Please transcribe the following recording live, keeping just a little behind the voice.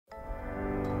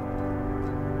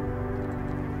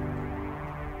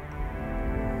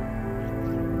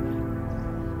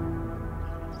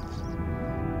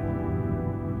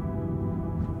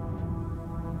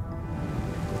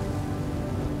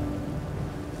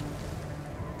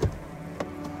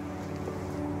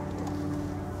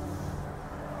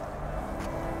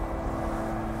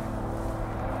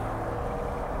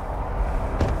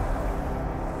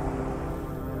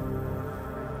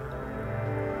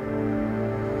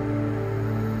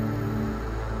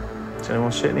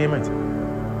anyone sitting here, mate?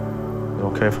 You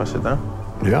okay if I sit down?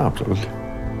 Yeah, absolutely.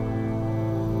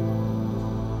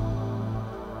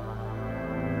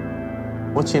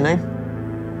 What's your name?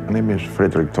 My name is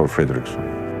Fredrik Thor Fredriksson.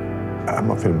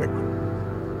 I'm a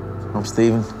filmmaker. I'm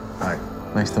Stephen. Hi.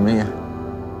 Nice to meet you.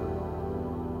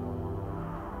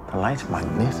 The light's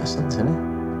magnificent, isn't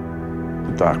it?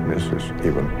 The darkness is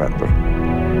even better.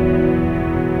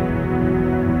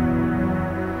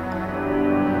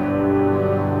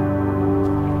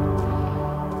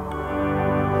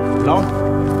 Hello?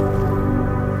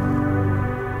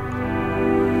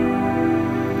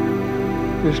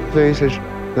 This place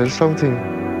there's something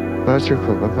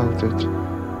magical about it.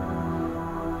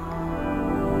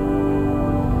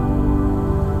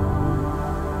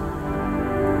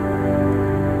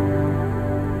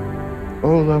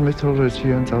 All our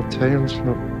mythology and our tales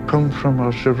come from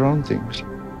our surroundings.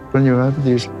 When you have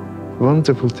these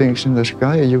wonderful things in the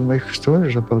sky, you make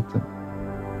stories about them.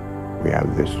 We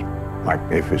have this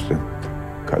magnificent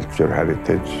culture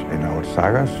heritage in our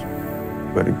sagas,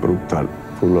 very brutal,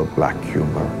 full of black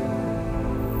humor.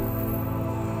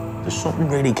 There's something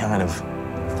really kind of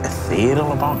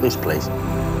ethereal about this place.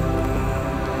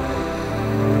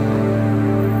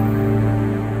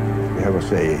 We have a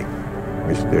saying,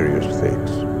 mysterious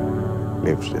things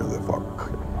lives in the fog.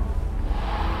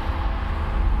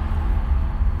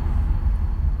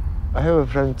 I have a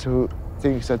friend who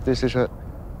thinks that this is a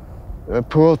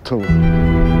portal.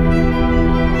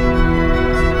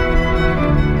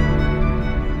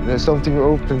 There's something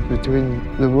open between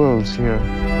the worlds here.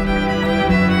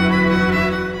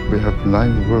 We have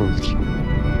 9 worlds.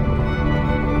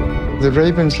 The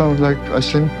raven sounds like a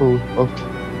symbol of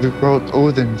the god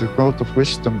Odin, the god of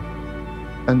wisdom.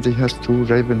 And he has 2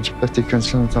 ravens that he can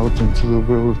send out into the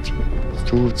world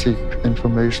to seek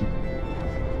information.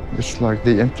 It's like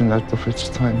the internet of its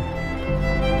time.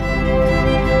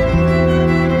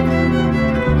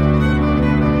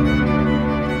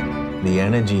 The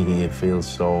energy here feels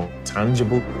so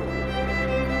tangible.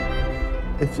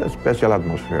 It's a special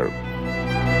atmosphere.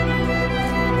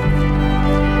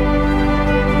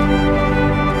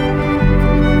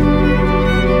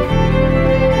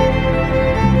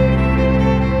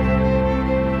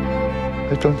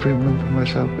 I don't remember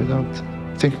myself without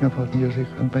thinking about music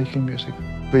and making music.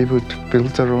 We would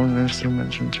build our own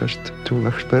instruments and just do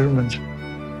experiments.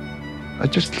 I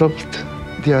just loved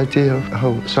the idea of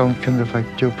how sound can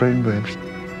affect your brain waves.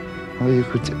 How you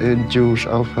could induce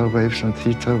alpha waves and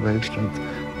theta waves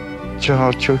and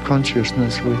charge your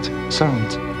consciousness with sound.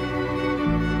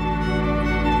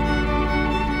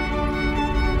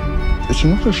 It's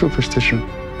not a superstition,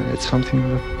 it's something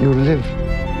that you live.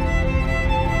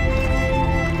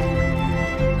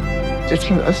 It's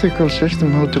an ethical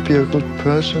system, how to be a good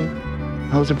person,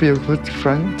 how to be a good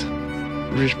friend,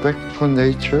 respect for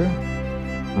nature.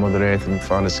 Mother Earth and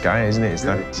Father Sky, isn't it? It's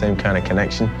that same kind of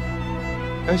connection.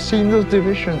 I see no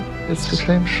division. It's the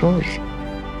same source.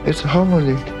 It's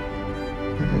harmony.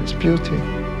 It's beauty.